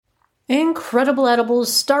Incredible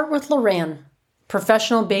edibles start with Loran.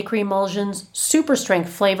 Professional bakery emulsions, super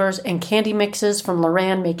strength flavors, and candy mixes from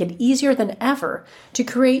Loran make it easier than ever to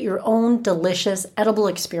create your own delicious edible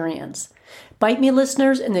experience. Bite Me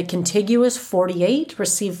listeners in the contiguous 48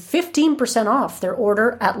 receive 15% off their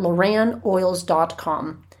order at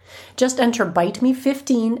LoranOils.com. Just enter Bite Me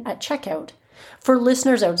 15 at checkout. For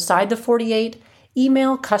listeners outside the 48,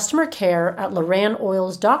 email customer care at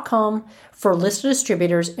LoranOils.com for a list of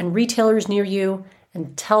distributors and retailers near you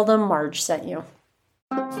and tell them Marge sent you.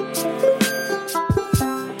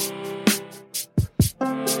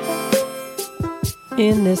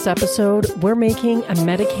 In this episode, we're making a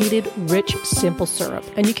medicated rich simple syrup,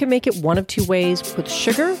 and you can make it one of two ways, with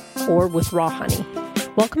sugar or with raw honey.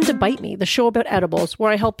 Welcome to Bite Me, the show about edibles,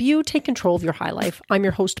 where I help you take control of your high life. I'm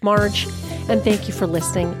your host, Marge, and thank you for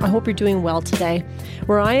listening. I hope you're doing well today.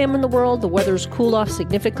 Where I am in the world, the weather's cooled off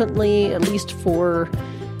significantly, at least for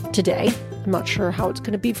today. I'm not sure how it's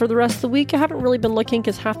going to be for the rest of the week. I haven't really been looking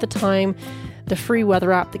because half the time the free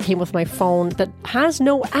weather app that came with my phone that has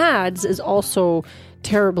no ads is also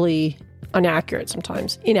terribly inaccurate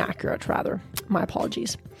sometimes. Inaccurate, rather. My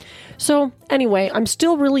apologies. So anyway, I'm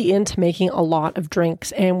still really into making a lot of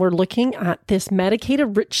drinks, and we're looking at this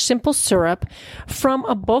medicated rich simple syrup from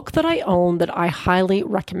a book that I own that I highly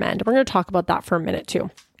recommend. We're going to talk about that for a minute too.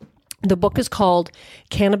 The book is called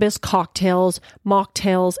Cannabis Cocktails,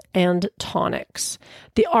 Mocktails, and Tonics: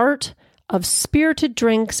 The Art of Spirited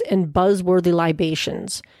Drinks and Buzzworthy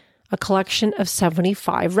Libations, a collection of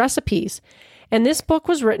 75 recipes. And this book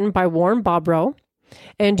was written by Warren Bobrow,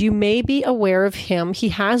 and you may be aware of him. He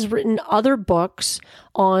has written other books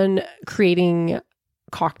on creating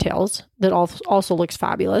cocktails that also looks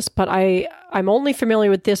fabulous, but I'm only familiar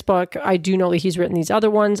with this book. I do know that he's written these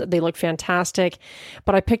other ones. They look fantastic,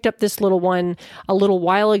 but I picked up this little one a little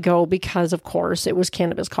while ago because, of course, it was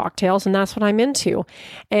cannabis cocktails, and that's what I'm into.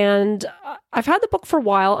 And I've had the book for a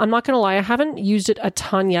while. I'm not going to lie. I haven't used it a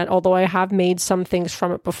ton yet, although I have made some things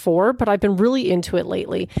from it before, but I've been really into it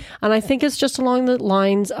lately. And I think it's just along the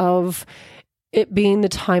lines of it being the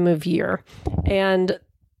time of year.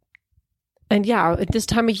 And yeah, at this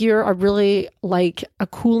time of year, I really like a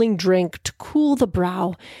cooling drink to cool the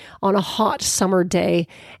brow on a hot summer day.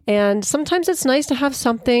 And sometimes it's nice to have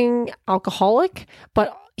something alcoholic,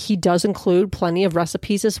 but he does include plenty of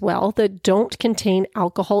recipes as well that don't contain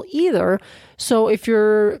alcohol either. So if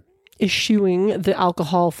you're eschewing the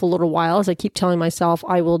alcohol for a little while, as I keep telling myself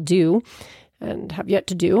I will do and have yet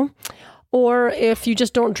to do, or if you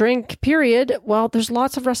just don't drink, period, well, there's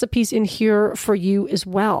lots of recipes in here for you as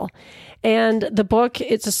well. And the book,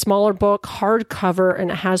 it's a smaller book, hardcover, and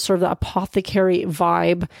it has sort of the apothecary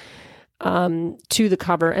vibe to the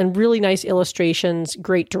cover, and really nice illustrations,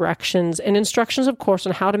 great directions, and instructions, of course,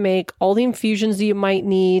 on how to make all the infusions that you might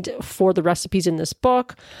need for the recipes in this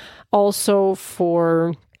book. Also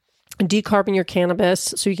for decarbing your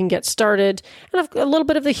cannabis so you can get started, and a little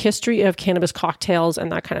bit of the history of cannabis cocktails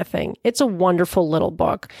and that kind of thing. It's a wonderful little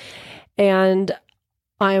book. And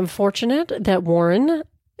I am fortunate that Warren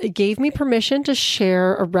gave me permission to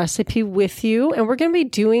share a recipe with you. And we're going to be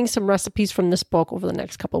doing some recipes from this book over the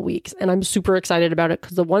next couple of weeks. And I'm super excited about it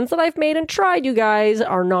because the ones that I've made and tried, you guys,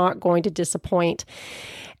 are not going to disappoint.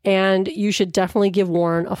 And you should definitely give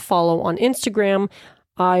Warren a follow on Instagram.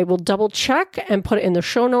 I will double check and put it in the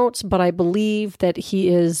show notes, but I believe that he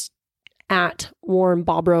is at Warren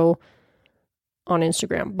Bobrow on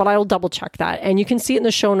Instagram, but I'll double check that. And you can see it in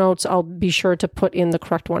the show notes. I'll be sure to put in the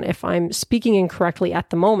correct one if I'm speaking incorrectly at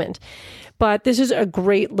the moment. But this is a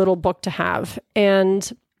great little book to have.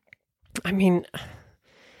 And I mean,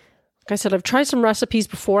 like I said, I've tried some recipes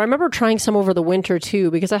before. I remember trying some over the winter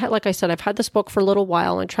too, because I've had this book for a little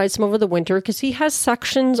while, and I tried some over the winter because he has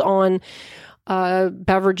sections on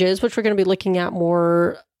beverages, which we're going to be looking at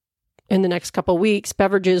more in the next couple of weeks,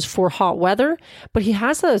 beverages for hot weather. But he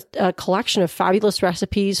has a collection of fabulous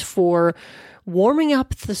recipes for warming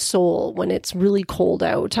up the soul when it's really cold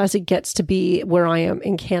out, as it gets to be where I am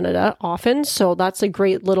in Canada often. So that's a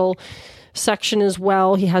great little section as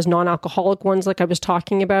well. He has non-alcoholic ones like I was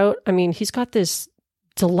talking about. I mean, he's got this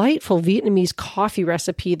delightful Vietnamese coffee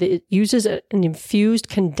recipe that uses an infused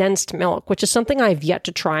condensed milk, which is something I've yet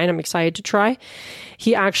to try and I'm excited to try.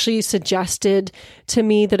 He actually suggested to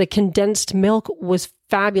me that a condensed milk was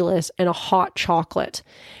fabulous in a hot chocolate.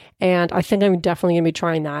 And I think I'm definitely going to be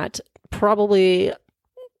trying that. Probably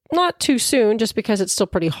not too soon, just because it's still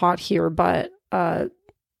pretty hot here, but a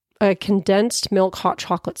condensed milk hot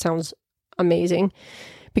chocolate sounds amazing.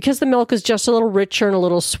 Because the milk is just a little richer and a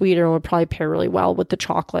little sweeter, and would probably pair really well with the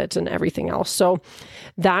chocolate and everything else. So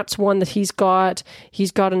that's one that he's got.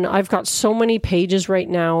 I've got so many pages right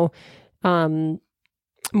now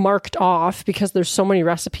marked off because there's so many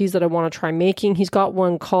recipes that I want to try making. He's got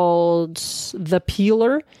one called The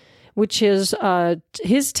Peeler, which is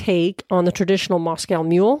his take on the traditional Moscow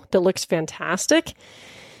Mule that looks fantastic.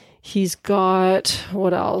 He's got,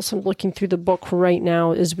 what else? I'm looking through the book right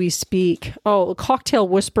now as we speak. Oh, Cocktail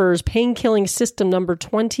Whisperers Pain Killing System number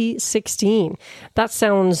 2016. That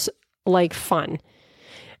sounds like fun.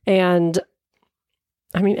 And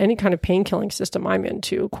I mean, any kind of pain killing system I'm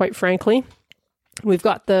into, quite frankly. We've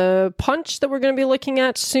got the punch that we're going to be looking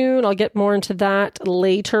at soon. I'll get more into that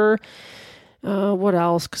later. What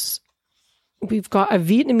else? 'Cause we've got a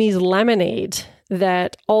Vietnamese lemonade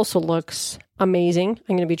that also looks amazing.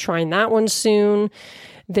 I'm going to be trying that one soon.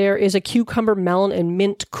 There is a cucumber, melon, and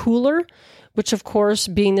mint cooler, which of course,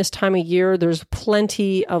 being this time of year, there's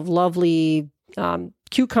plenty of lovely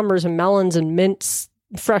cucumbers and melons and mints,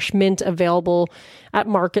 fresh mint available at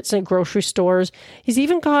markets and grocery stores. He's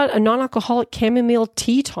even got a non-alcoholic chamomile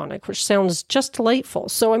tea tonic, which sounds just delightful.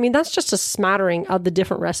 So, I mean, that's just a smattering of the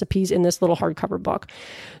different recipes in this little hardcover book.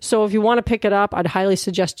 So if you want to pick it up, I'd highly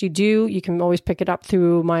suggest you do. You can always pick it up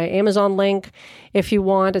through my Amazon link if you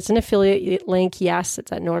want. It's an affiliate link. Yes,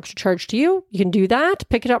 it's at no extra charge to you. You can do that.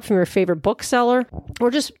 Pick it up from your favorite bookseller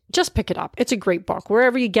or just pick it up. It's a great book.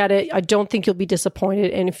 Wherever you get it, I don't think you'll be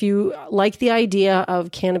disappointed. And if you like the idea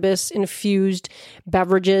of cannabis-infused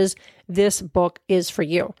beverages, this book is for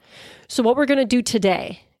you. So what we're going to do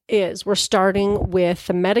today is we're starting with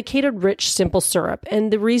the medicated rich simple syrup.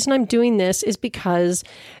 And the reason I'm doing this is because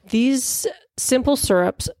these simple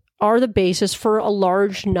syrups are the basis for a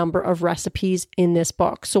large number of recipes in this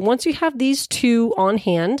book. So once you have these two on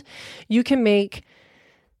hand, you can make,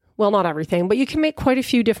 well, not everything, but you can make quite a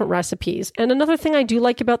few different recipes. And another thing I do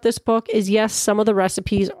like about this book is, yes, some of the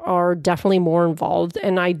recipes are definitely more involved,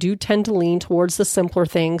 and I do tend to lean towards the simpler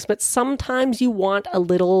things, but sometimes you want a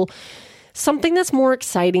little something that's more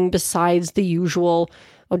exciting besides the usual,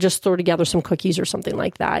 I'll just throw together some cookies or something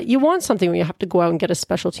like that. You want something where you have to go out and get a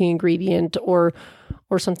specialty ingredient or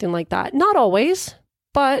something like that. Not always,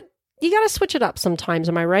 but you got to switch it up sometimes,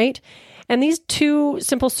 am I right? And these two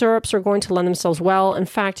simple syrups are going to lend themselves well. In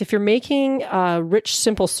fact, if you're making a rich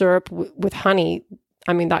simple syrup with honey,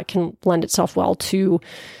 I mean, that can lend itself well to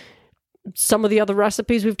some of the other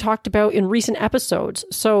recipes we've talked about in recent episodes.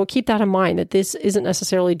 So keep that in mind, that this isn't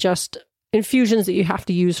necessarily just infusions that you have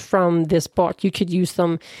to use from this book. You could use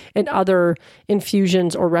them in other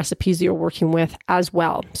infusions or recipes that you're working with as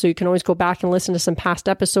well. So you can always go back and listen to some past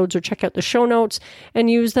episodes or check out the show notes and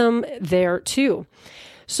use them there too.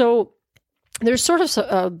 So there's sort of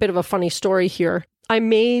a bit of a funny story here. I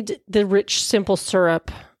made the rich simple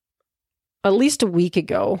syrup at least a week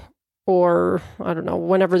ago, or I don't know,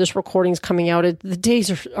 whenever this recording is coming out. The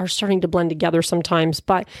days are starting to blend together sometimes,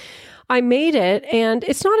 but I made it, and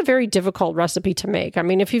it's not a very difficult recipe to make. I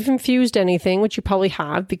mean, if you've infused anything, which you probably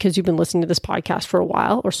have because you've been listening to this podcast for a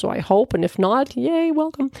while, or so I hope, and if not, yay,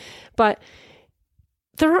 welcome. But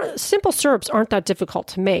simple syrups aren't that difficult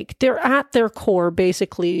to make. They're at their core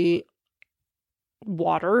basically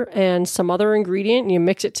water and some other ingredient, and you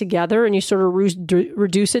mix it together and you sort of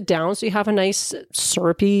reduce it down so you have a nice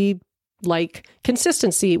syrupy like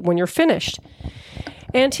consistency when you're finished.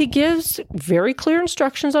 And he gives very clear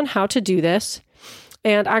instructions on how to do this.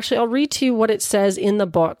 And actually, I'll read to you what it says in the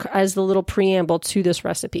book as the little preamble to this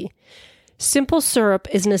recipe. Simple syrup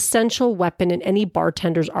is an essential weapon in any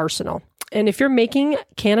bartender's arsenal. And if you're making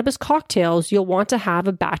cannabis cocktails, you'll want to have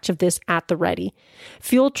a batch of this at the ready.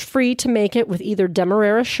 Feel free to make it with either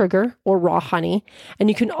Demerara sugar or raw honey, and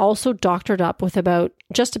you can also doctor it up with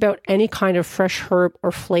just about any kind of fresh herb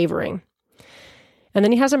or flavoring. And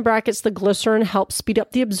then he has in brackets, the glycerin helps speed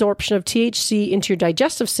up the absorption of THC into your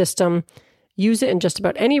digestive system. Use it in just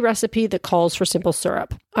about any recipe that calls for simple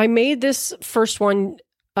syrup. I made this first one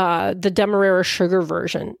the Demerara sugar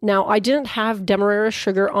version. Now, I didn't have Demerara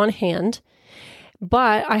sugar on hand,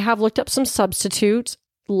 but I have looked up some substitutes.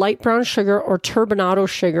 Light brown sugar or turbinado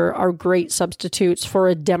sugar are great substitutes for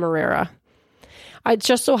a Demerara. I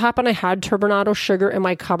just so happened I had turbinado sugar in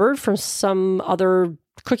my cupboard from some other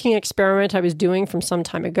cooking experiment I was doing from some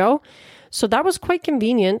time ago. So that was quite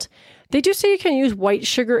convenient. They do say you can use white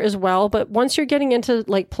sugar as well, but once you're getting into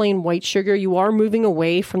like plain white sugar, you are moving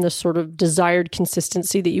away from the sort of desired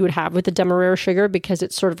consistency that you would have with the Demerara sugar because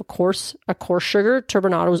it's sort of a coarse sugar.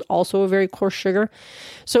 Turbinado is also a very coarse sugar.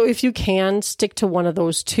 So if you can, stick to one of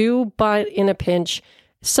those two, but in a pinch,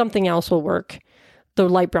 something else will work. The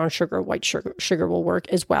light brown sugar or white sugar will work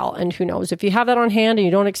as well. And who knows, if you have that on hand and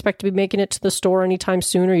you don't expect to be making it to the store anytime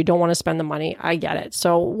soon, or you don't want to spend the money, I get it.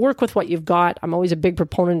 So work with what you've got. I'm always a big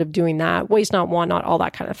proponent of doing that. Waste not, want not, all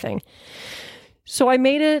that kind of thing. So I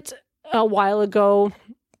made it a while ago.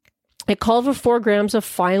 It called for 4 grams of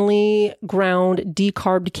finely ground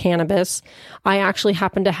decarbed cannabis. I actually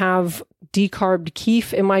happen to have decarbed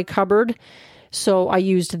keef in my cupboard, so I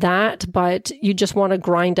used that. But you just want to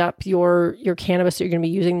grind up your cannabis that you're going to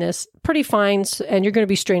be using this pretty fine, and you're going to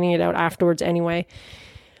be straining it out afterwards anyway.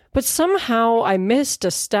 But somehow I missed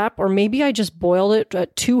a step, or maybe I just boiled it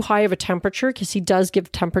at too high of a temperature, because he does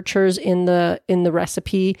give temperatures in the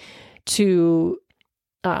recipe to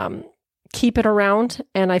keep it around.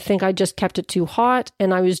 And I think I just kept it too hot.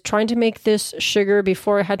 And I was trying to make this sugar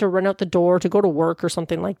before I had to run out the door to go to work or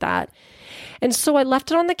something like that. And so I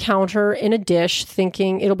left it on the counter in a dish,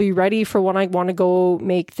 thinking it'll be ready for when I want to go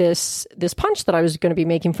make this punch that I was going to be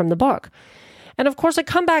making from the book. And of course, I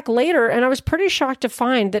come back later and I was pretty shocked to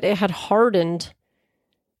find that it had hardened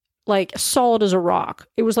like solid as a rock.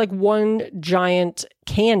 It was like one giant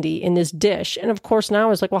candy in this dish. And of course, now I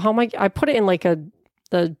was like, well, how am I put it in like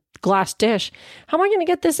the glass dish. How am I going to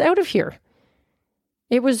get this out of here?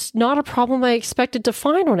 It was not a problem I expected to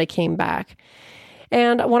find when I came back.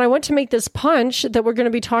 And when I went to make this punch that we're going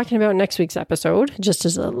to be talking about next week's episode, just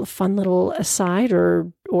as a fun little aside,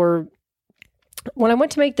 or when I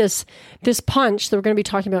went to make this punch that we're going to be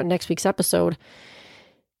talking about next week's episode,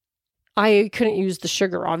 I couldn't use the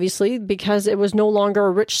sugar, obviously, because it was no longer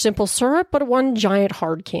a rich, simple syrup, but one giant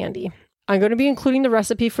hard candy. I'm going to be including the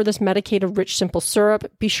recipe for this medicated rich simple syrup.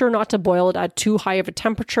 Be sure not to boil it at too high of a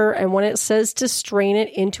temperature. And when it says to strain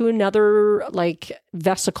it into another like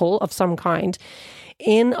vesicle of some kind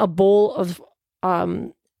in a bowl of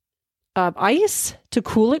ice to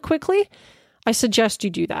cool it quickly, I suggest you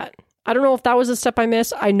do that. I don't know if that was a step I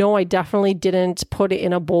missed. I know I definitely didn't put it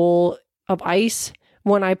in a bowl of ice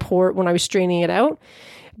when I was straining it out,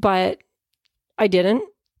 but I didn't.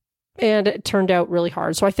 And it turned out really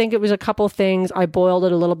hard. So I think it was a couple of things. I boiled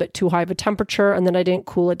it a little bit too high of a temperature, and then I didn't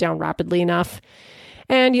cool it down rapidly enough.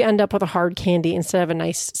 And you end up with a hard candy instead of a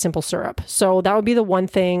nice simple syrup. So that would be the one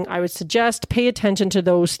thing I would suggest. Pay attention to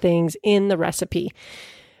those things in the recipe.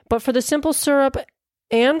 But for the simple syrup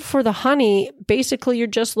and for the honey, basically you're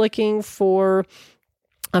just looking for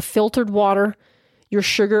a filtered water, your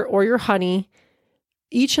sugar, or your honey.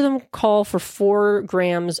 Each of them call for 4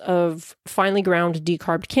 grams of finely ground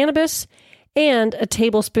decarbed cannabis and a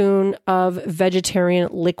tablespoon of vegetarian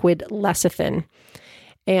liquid lecithin.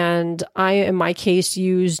 And I, in my case,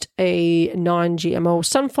 used a non-GMO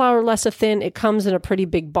sunflower lecithin. It comes in a pretty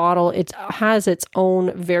big bottle. It has its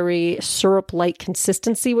own very syrup-like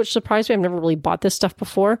consistency, which surprised me. I've never really bought this stuff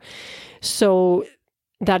before. So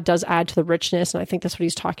that does add to the richness. And I think that's what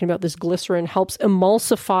he's talking about. This glycerin helps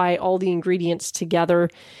emulsify all the ingredients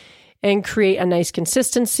together and create a nice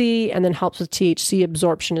consistency, and then helps with THC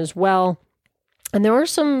absorption as well. And there were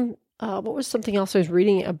some, what was something else I was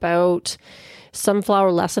reading about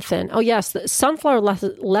sunflower lecithin? Oh yes, the sunflower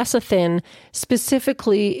lecithin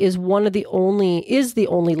specifically is the only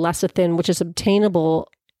lecithin which is obtainable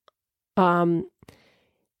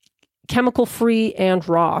chemical free and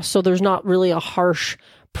raw. So there's not really a harsh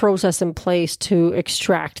process in place to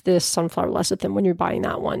extract this sunflower lecithin when you're buying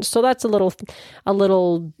that one. So that's a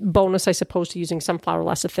little bonus, I suppose, to using sunflower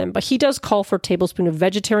lecithin. But he does call for a tablespoon of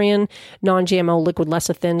vegetarian non-GMO liquid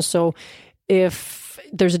lecithin. So if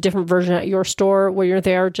there's a different version at your store where you're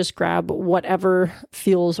there, just grab whatever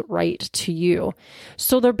feels right to you.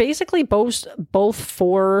 So they're basically both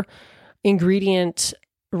 4 ingredient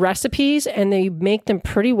recipes, and they make them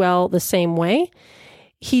pretty well the same way.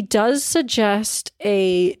 He does suggest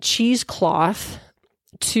a cheesecloth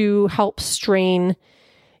to help strain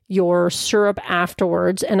your syrup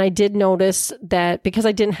afterwards. And I did notice that because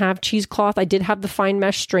I didn't have cheesecloth, I did have the fine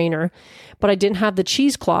mesh strainer, but I didn't have the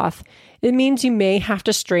cheesecloth. It means you may have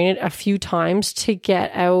to strain it a few times to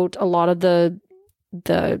get out a lot of the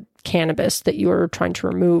cannabis that you're trying to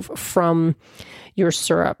remove from your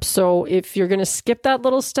syrup. So if you're going to skip that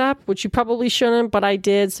little step, which you probably shouldn't, but I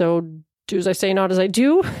did, so do as I say, not as I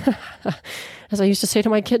do, as I used to say to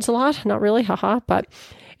my kids a lot, not really, haha. But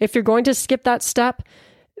if you're going to skip that step,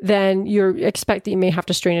 then you expect that you may have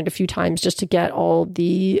to strain it a few times just to get all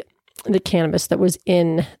the cannabis that was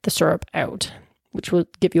in the syrup out, which will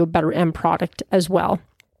give you a better end product as well.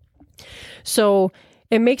 So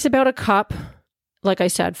it makes about a cup. Like I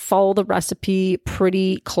said, follow the recipe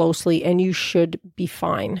pretty closely and you should be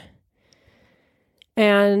fine.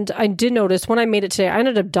 And I did notice when I made it today, I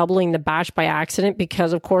ended up doubling the batch by accident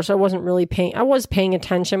because, of course, I was paying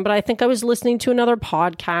attention, but I think I was listening to another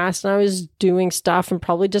podcast and I was doing stuff and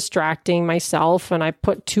probably distracting myself. And I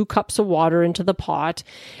put 2 cups of water into the pot.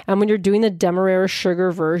 And when you're doing the Demerara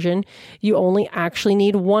sugar version, you only actually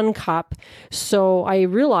need 1 cup. So I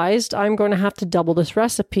realized I'm going to have to double this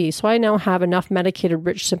recipe. So I now have enough medicated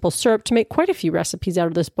rich simple syrup to make quite a few recipes out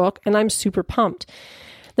of this book. And I'm super pumped.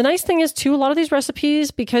 The nice thing is too, a lot of these recipes,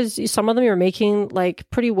 because some of them you're making like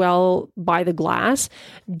pretty well by the glass,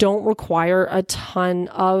 don't require a ton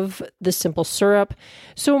of the simple syrup.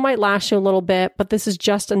 So it might last you a little bit, but this is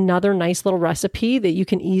just another nice little recipe that you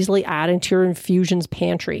can easily add into your infusions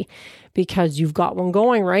pantry because you've got one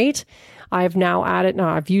going, right? I've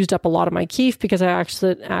used up a lot of my keef because I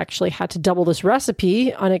actually had to double this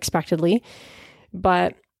recipe unexpectedly.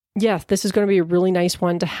 But yeah, this is going to be a really nice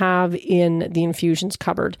one to have in the infusions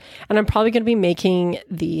cupboard. And I'm probably going to be making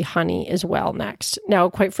the honey as well next. Now,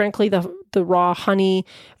 quite frankly, the raw honey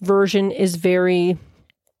version is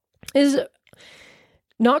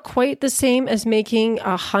not quite the same as making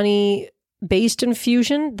a honey-based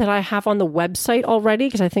infusion that I have on the website already,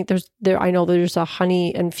 because I think I know there's a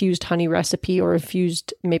infused honey recipe or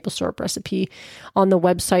infused maple syrup recipe on the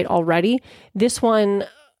website already. This one,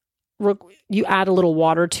 you add a little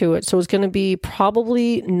water to it. So it's going to be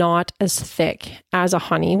probably not as thick as a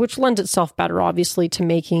honey, which lends itself better, obviously, to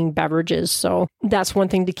making beverages. So that's one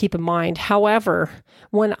thing to keep in mind. However,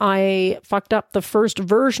 when I fucked up the first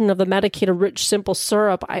version of the medicated rich simple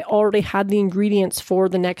syrup, I already had the ingredients for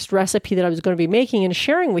the next recipe that I was going to be making and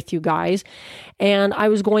sharing with you guys. And I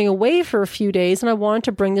was going away for a few days and I wanted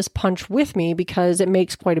to bring this punch with me because it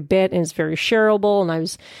makes quite a bit and it's very shareable. And I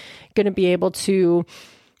was going to be able to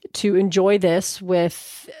enjoy this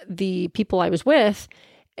with the people I was with.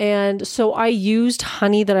 And so I used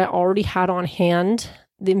honey that I already had on hand,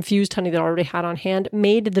 the infused honey that I already had on hand,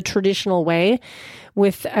 made the traditional way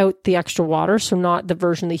without the extra water. So not the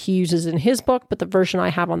version that he uses in his book, but the version I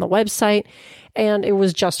have on the website. And it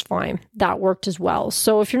was just fine. That worked as well.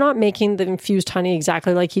 So if you're not making the infused honey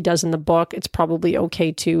exactly like he does in the book, it's probably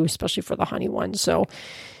okay too, especially for the honey one.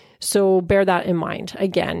 So bear that in mind.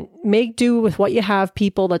 Again, make do with what you have,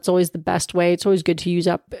 people. That's always the best way. It's always good to use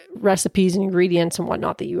up recipes and ingredients and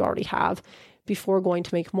whatnot that you already have before going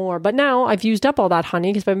to make more. But now I've used up all that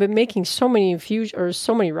honey because I've been making so many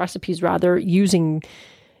recipes rather using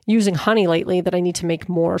honey lately that I need to make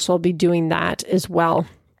more. So I'll be doing that as well.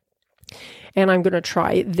 And I'm going to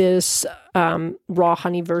try this raw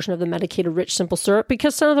honey version of the medicated rich simple syrup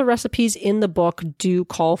because some of the recipes in the book do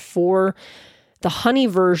call for the honey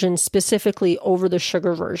version specifically over the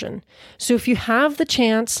sugar version. So if you have the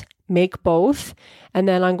chance, make both. And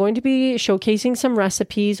then I'm going to be showcasing some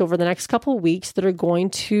recipes over the next couple of weeks that are going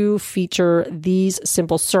to feature these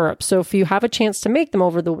simple syrups. So if you have a chance to make them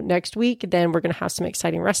over the next week, then we're going to have some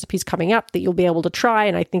exciting recipes coming up that you'll be able to try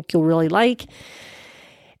and I think you'll really like.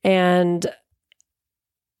 And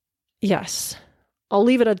yes, I'll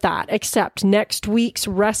leave it at that, except next week's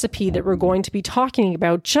recipe that we're going to be talking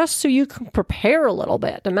about, just so you can prepare a little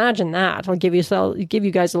bit. Imagine that. I'll give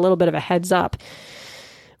you guys a little bit of a heads up.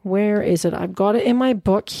 Where is it? I've got it in my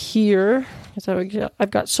book here. So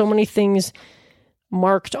I've got so many things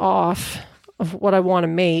marked off of what I want to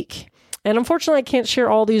make. And unfortunately, I can't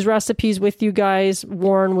share all these recipes with you guys.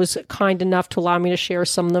 Warren was kind enough to allow me to share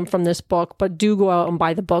some of them from this book, but do go out and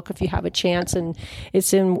buy the book if you have a chance and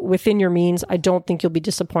it's within your means. I don't think you'll be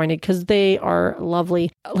disappointed because they are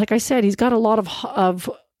lovely. Like I said, he's got a lot of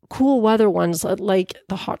cool weather ones like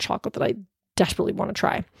the hot chocolate that I desperately want to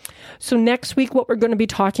try. So next week, what we're going to be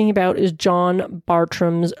talking about is John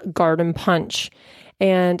Bartram's Garden Punch.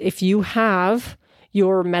 And if you have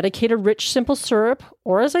your medicated rich simple syrup,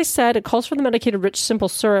 or as I said, it calls for the medicated rich simple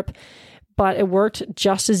syrup, but it worked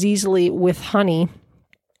just as easily with honey.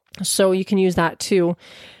 So you can use that too.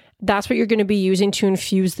 That's what you're going to be using to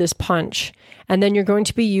infuse this punch. And then you're going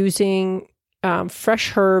to be using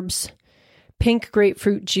fresh herbs, pink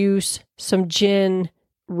grapefruit juice, some gin,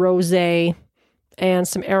 rosé, and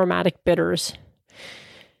some aromatic bitters.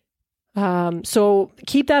 So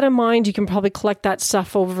keep that in mind. You can probably collect that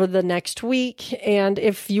stuff over the next week. And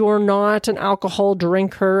if you're not an alcohol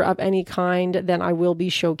drinker of any kind, then I will be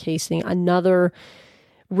showcasing another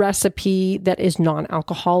recipe that is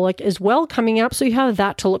non-alcoholic as well coming up. So you have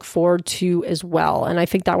that to look forward to as well. And I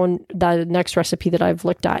think the next recipe that I've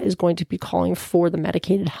looked at is going to be calling for the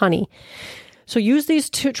medicated honey. So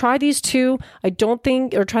try these two.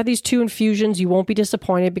 Try these two infusions. You won't be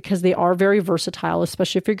disappointed because they are very versatile,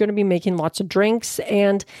 especially if you're going to be making lots of drinks.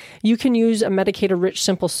 And you can use a medicated rich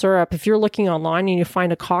simple syrup. If you're looking online and you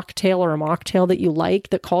find a cocktail or a mocktail that you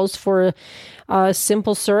like that calls for a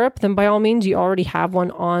simple syrup, then by all means, you already have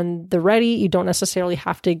one on the ready. You don't necessarily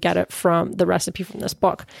have to get it from the recipe from this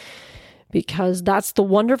book. Because that's the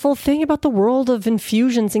wonderful thing about the world of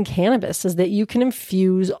infusions in cannabis, is that you can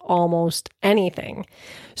infuse almost anything.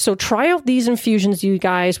 So try out these infusions, you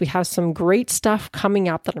guys. We have some great stuff coming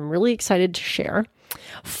up that I'm really excited to share.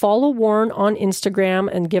 Follow Warren on Instagram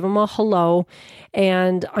and give him a hello.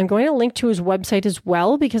 And I'm going to link to his website as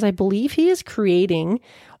well, because I believe he is creating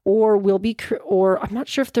or I'm not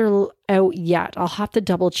sure if they're out yet. I'll have to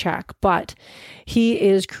double check, but he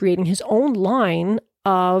is creating his own line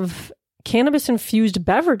of cannabis infused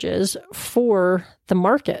beverages for the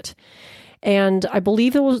market. And I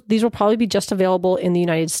believe these will probably be just available in the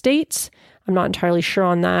United States. I'm not entirely sure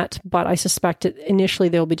on that, but I suspect initially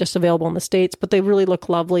they'll be just available in the States, but they really look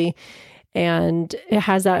lovely. And it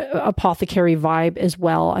has that apothecary vibe as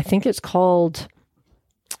well. I think it's called,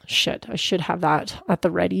 I should have that at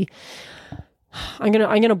the ready. I'm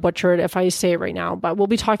gonna butcher it if I say it right now, but we'll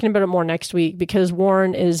be talking about it more next week, because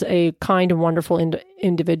Warren is a kind and wonderful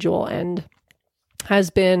individual and has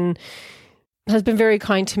been very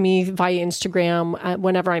kind to me via Instagram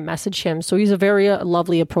whenever I message him. So he's a very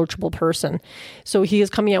lovely, approachable person. So he is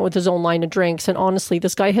coming out with his own line of drinks, and honestly,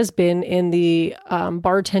 this guy has been in the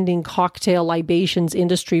bartending, cocktail, libations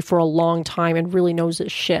industry for a long time and really knows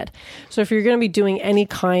his shit. So if you're going to be doing any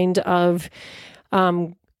kind of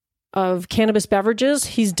cannabis beverages,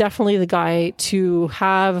 he's definitely the guy to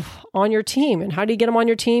have on your team. And how do you get him on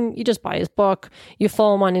your team? You just buy his book, you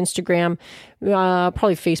follow him on Instagram,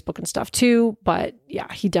 probably Facebook and stuff too. But yeah,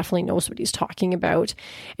 he definitely knows what he's talking about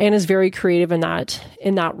and is very creative in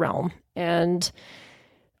that realm. And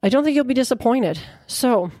I don't think you'll be disappointed.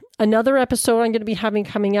 So another episode I'm going to be having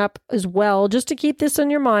coming up as well, just to keep this on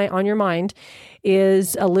your mind,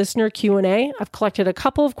 is a listener Q&A. I've collected a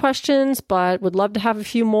couple of questions, but would love to have a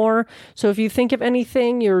few more. So if you think of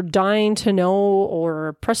anything you're dying to know,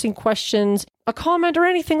 or pressing questions, a comment or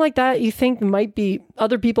anything like that you think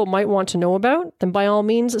other people might want to know about, then by all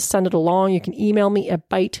means send it along. You can email me at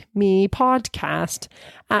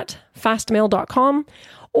bitemepodcast@fastmail.com,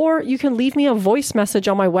 or you can leave me a voice message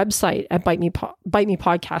on my website at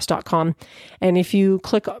bitemepodcast.com. And if you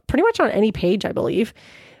click pretty much on any page, I believe,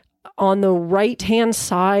 on the right-hand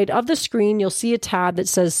side of the screen, you'll see a tab that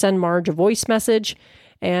says Send Marge a Voice Message,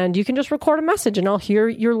 and you can just record a message and I'll hear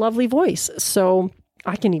your lovely voice. So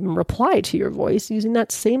I can even reply to your voice using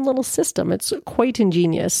that same little system. It's quite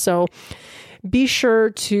ingenious. So be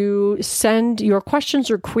sure to send your questions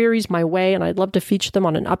or queries my way, and I'd love to feature them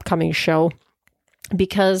on an upcoming show,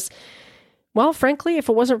 because, well, frankly, if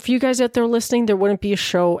it wasn't for you guys out there listening, there wouldn't be a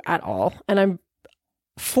show at all. And I'm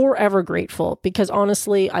forever grateful, because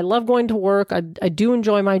honestly, I love going to work. I do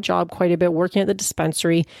enjoy my job quite a bit, working at the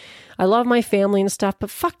dispensary. I love my family and stuff, but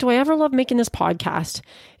fuck, do I ever love making this podcast?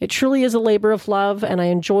 It truly is a labor of love, and I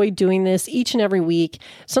enjoy doing this each and every week.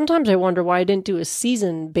 Sometimes I wonder why I didn't do a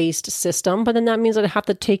season-based system, but then that means I'd have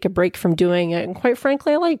to take a break from doing it. And quite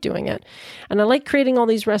frankly, I like doing it. And I like creating all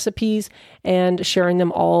these recipes and sharing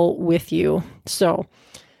them all with you. So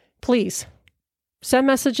please send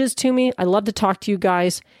messages to me. I love to talk to you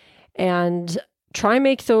guys, and try and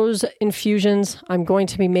make those infusions. I'm going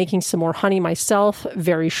to be making some more honey myself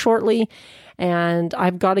very shortly, and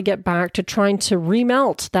I've got to get back to trying to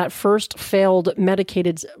remelt that first failed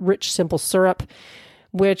medicated rich simple syrup,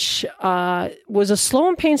 which was a slow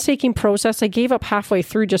and painstaking process. I gave up halfway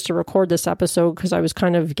through just to record this episode because I was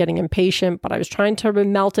kind of getting impatient, but I was trying to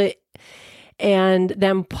remelt it and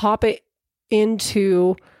then pop it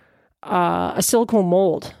into a silicone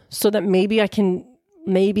mold so that maybe I can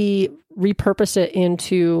repurpose it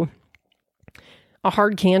into a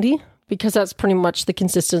hard candy, because that's pretty much the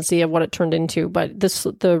consistency of what it turned into. But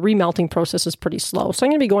the remelting process is pretty slow. So I'm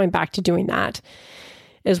going to be going back to doing that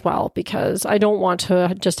as well, because I don't want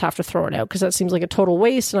to just have to throw it out, because that seems like a total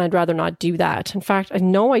waste, and I'd rather not do that. In fact, I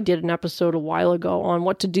know I did an episode a while ago on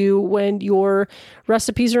what to do when your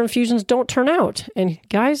recipes or infusions don't turn out. And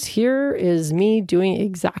guys, here is me doing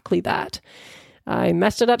exactly that. I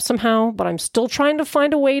messed it up somehow, but I'm still trying to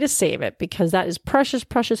find a way to save it, because that is precious,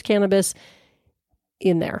 precious cannabis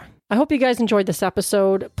in there. I hope you guys enjoyed this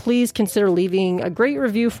episode. Please consider leaving a great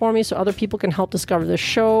review for me so other people can help discover this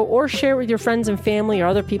show, or share it with your friends and family or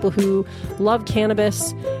other people who love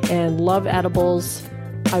cannabis and love edibles.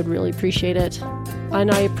 I'd really appreciate it.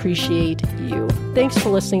 and I appreciate you. Thanks for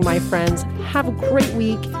listening, my friends. Have a great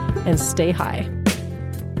week and stay high.